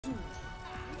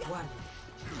I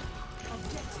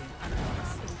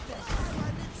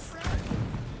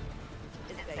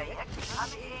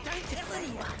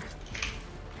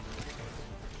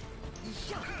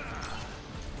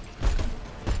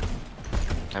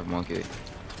have monkey.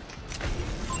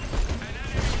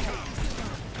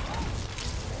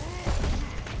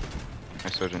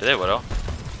 Nice surgeon. Did they widow?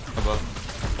 Above.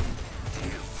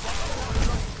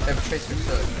 I have a tracer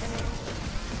surge.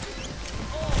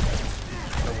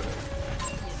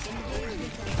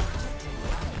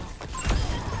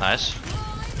 Nice.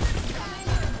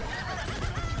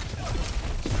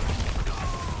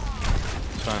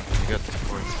 It's fine. You got the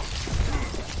point.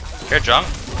 Here, Junk.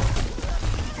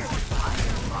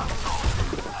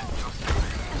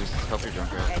 Just help your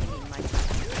Junkrat.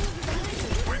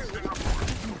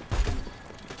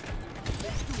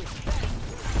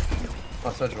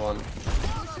 I'll surge one.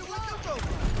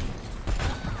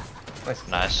 Nice.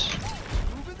 Nice.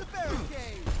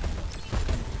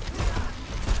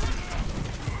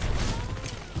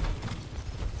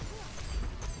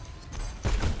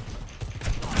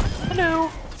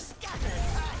 Hello.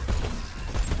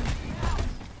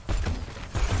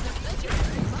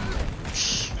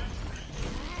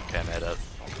 Okay, I made it.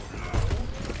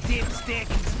 Dipstick.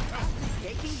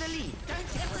 Taking the lead. Don't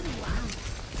tell anyone.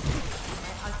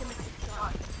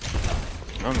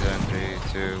 I'm done. 3,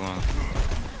 2, 1.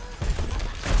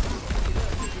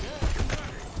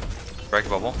 Break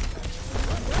bubble.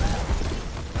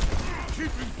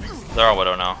 They're on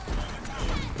widow now.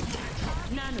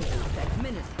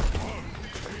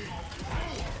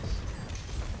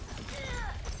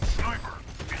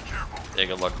 Yeah,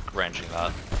 good luck ranging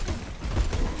that.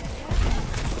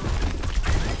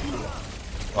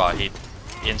 Wow, he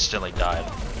instantly died.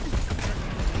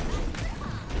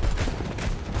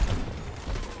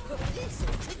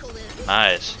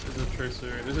 Nice.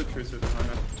 There's a tracer behind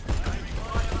us.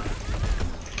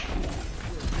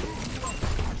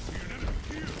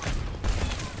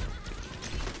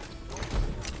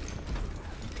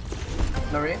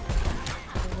 Nori?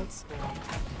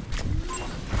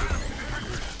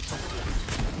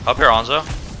 Up here, Onzo.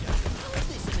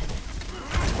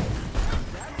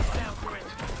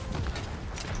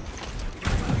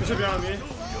 Tracer behind me.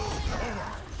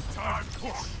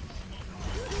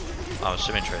 I'm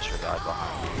assuming Tracer died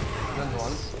behind. Then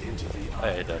one. Oh,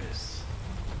 yeah, he did.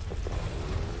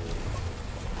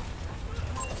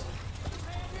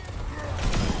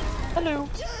 Hello.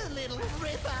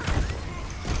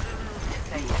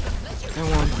 And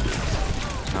one.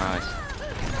 Nice.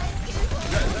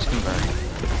 Let's come back.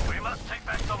 We must take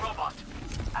back the robot.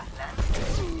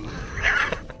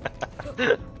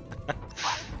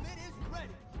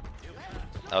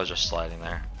 That was just sliding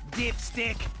there.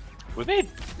 Dipstick. We made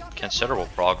considerable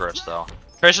progress, though.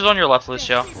 Tracer's on your left,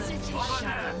 Lucio. They're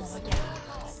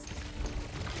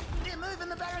moving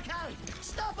the barricade.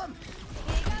 Stop them.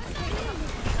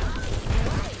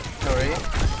 Nori?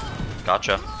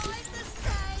 Gotcha.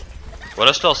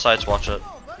 Widow's still sights, watch it.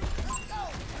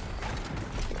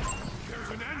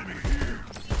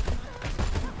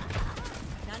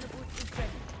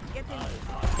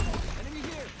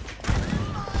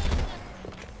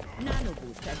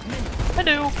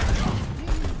 Hello.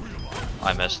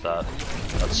 I missed that.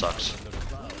 That sucks.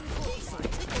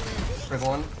 Break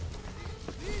one.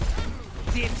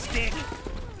 Dipstick.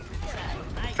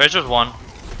 Tracer's one.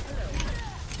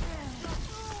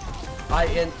 I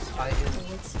int.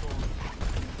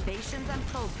 Stations and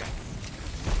progress.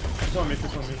 It's on me,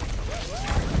 it's on me.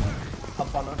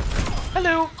 Up on her.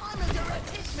 Hello.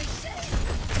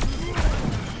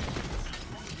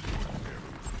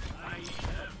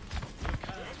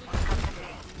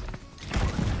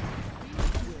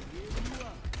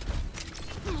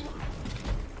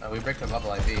 We break the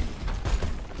bubble IV.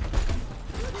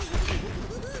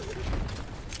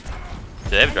 Do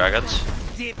they have dragons?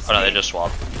 Oh no, they just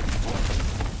swapped.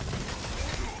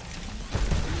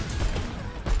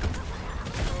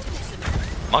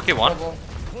 Monkey one.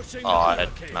 Oh, I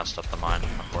messed up the mine,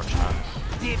 unfortunate.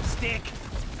 Dipstick.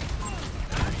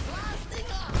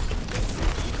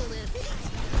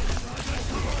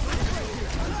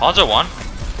 Hanzo one.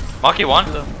 Monkey one.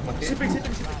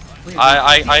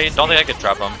 I don't think I could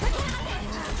trap him.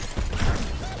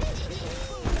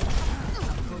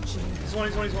 He's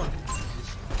one.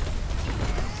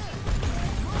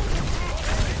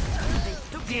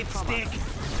 Dipstick.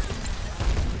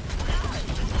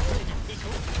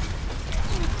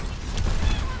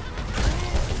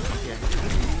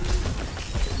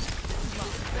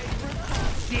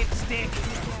 Dipstick.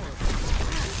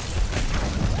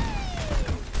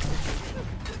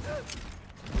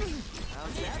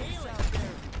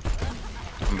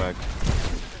 Come back.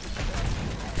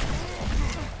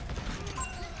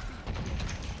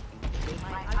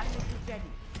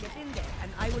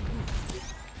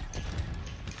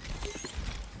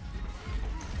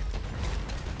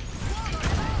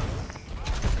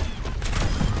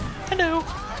 Hello.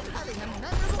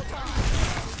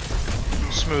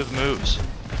 Smooth moves.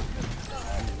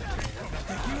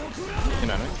 You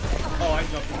know, Oh, I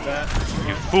jumped into that.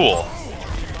 You fool.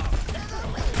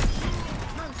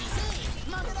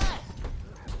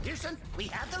 Houston, we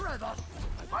have the robot.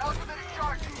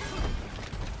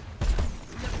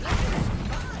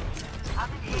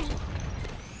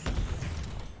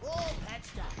 All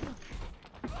patched up.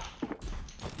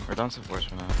 we're done so force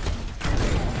for now.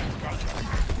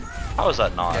 How is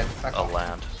that not Yeah, back a off.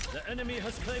 land? The enemy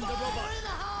has claimed the robot.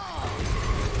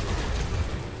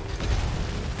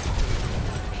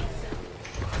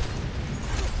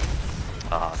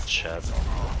 Ah, shit.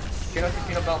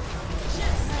 Peanut belt.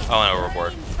 Oh, and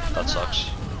overboard. That sucks.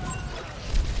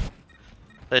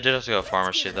 They did have to go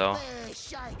pharmacy though.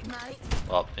 Shake, mate.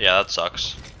 Well, yeah, that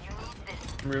sucks.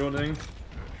 I'm reloading.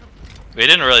 We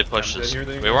didn't really push this. Yeah,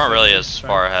 We weren't really as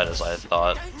far ahead as I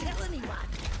thought. Don't tell anyone.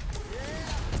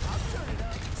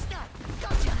 Snap,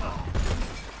 gotcha.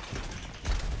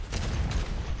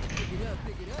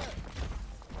 Pick it up.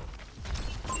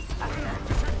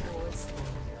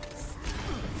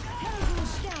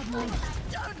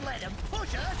 Don't let him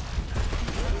push us.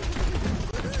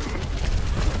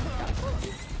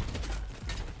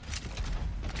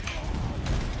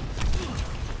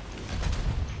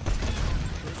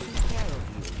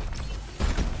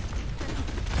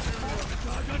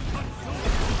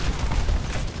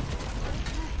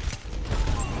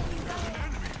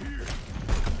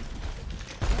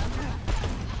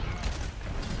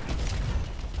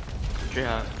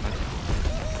 Yeah.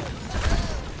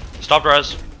 Stop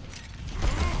res.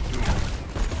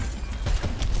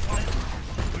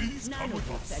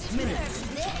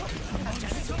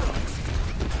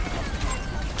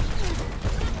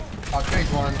 I'll trade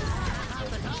one.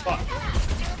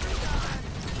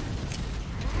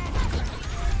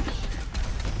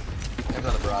 There's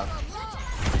another barrage.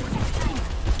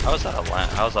 How is that a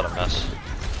land? How is that a mess?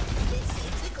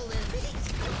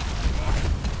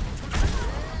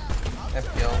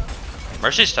 F kill.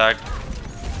 Mercy's tagged.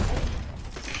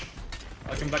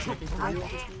 I'll come back looking for you.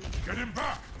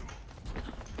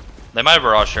 They might have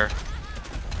barrage here.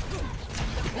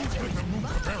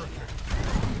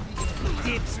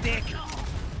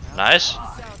 Nice.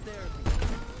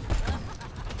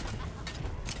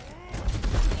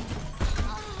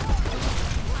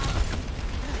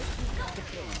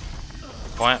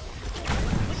 Point.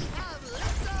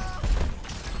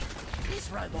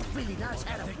 This robot really knows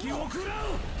how to walk.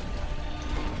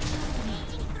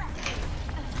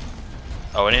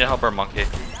 Oh, we need to help our monkey.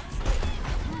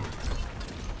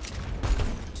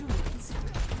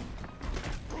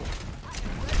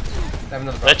 They have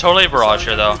another They barrage. totally barrage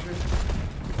here though.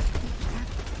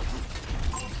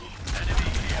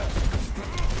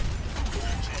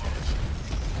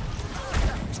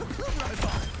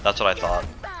 That's what I thought.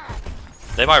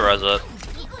 They might res it.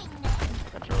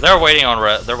 They're waiting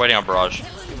on they're waiting on barrage.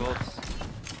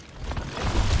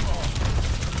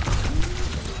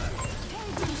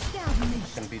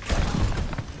 Can beat that.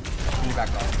 Can you back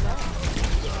off?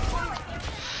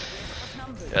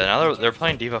 Yeah, now they're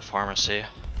playing Diva Pharmacy.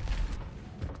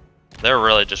 They're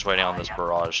really just waiting on this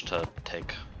barrage to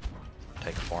take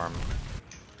form.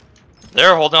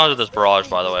 They're holding on to this barrage,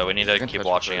 by the way. We need to keep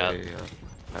watching it.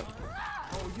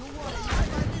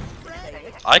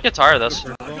 I get tired of this.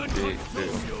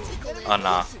 Oh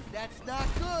nah. That's not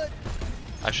good.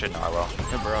 Actually, no, I will.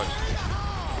 Good barrage.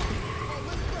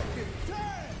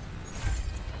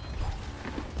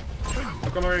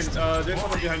 Aquamarine, there's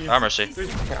someone behind you. Ah, Mercy.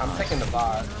 Okay, I'm taking the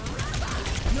bot.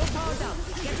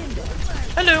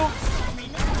 Hello.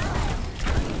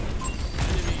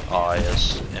 Oh,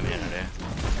 yes. Immunity.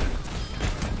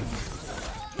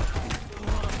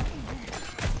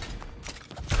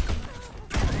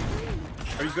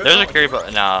 Are you good? There's a carry,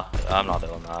 but nah, I'm not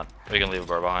doing that. We can leave a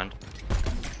bar behind.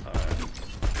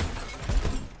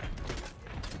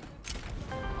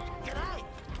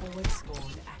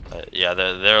 Yeah,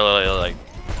 they're literally like,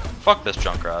 fuck this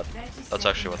Junkrat. That's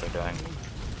actually what they're doing.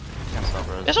 Can't stop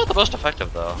res. It's not the most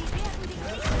effective though.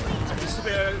 This is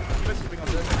being on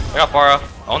deck. I got Para.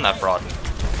 Own that fraud.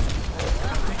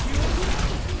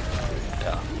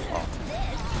 Yeah. Oh.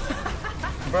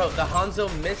 Bro, the Hanzo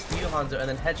missed you, Hanzo, and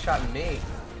then headshot me.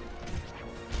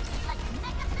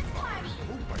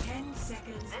 10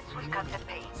 seconds. This was cut to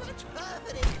pace. Such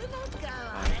perfect. It cannot go.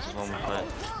 This is one more fight.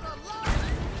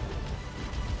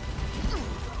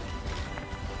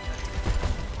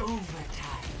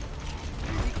 Overtime.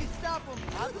 We can stop him.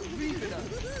 I believe in us.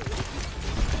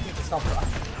 Stop it.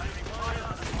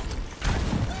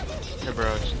 Good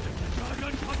barrage.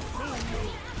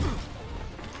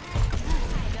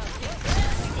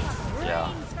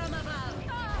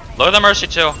 Look at the Mercy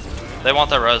too. They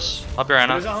want that res. Up your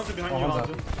There's a Ana. hunter behind you, Hanzo.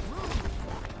 hunter.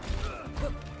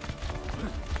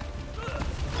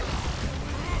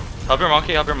 Help your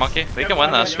monkey, help your monkey. We can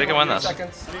win this, we can win this.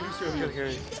 Seconds. I need these two of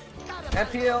you.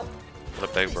 NPL. What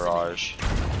a big barrage.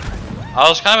 I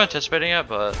was kind of anticipating it,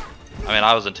 but I mean,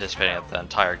 I was anticipating it the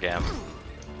entire game.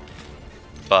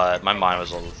 But my mind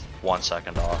was 1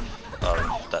 second off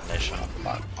of detonation.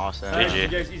 Awesome. Nice, GG. easy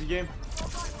guys, easy game.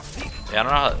 Yeah, I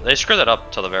don't know how they screwed it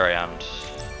up till the very end.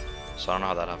 So I don't know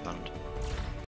how that happened.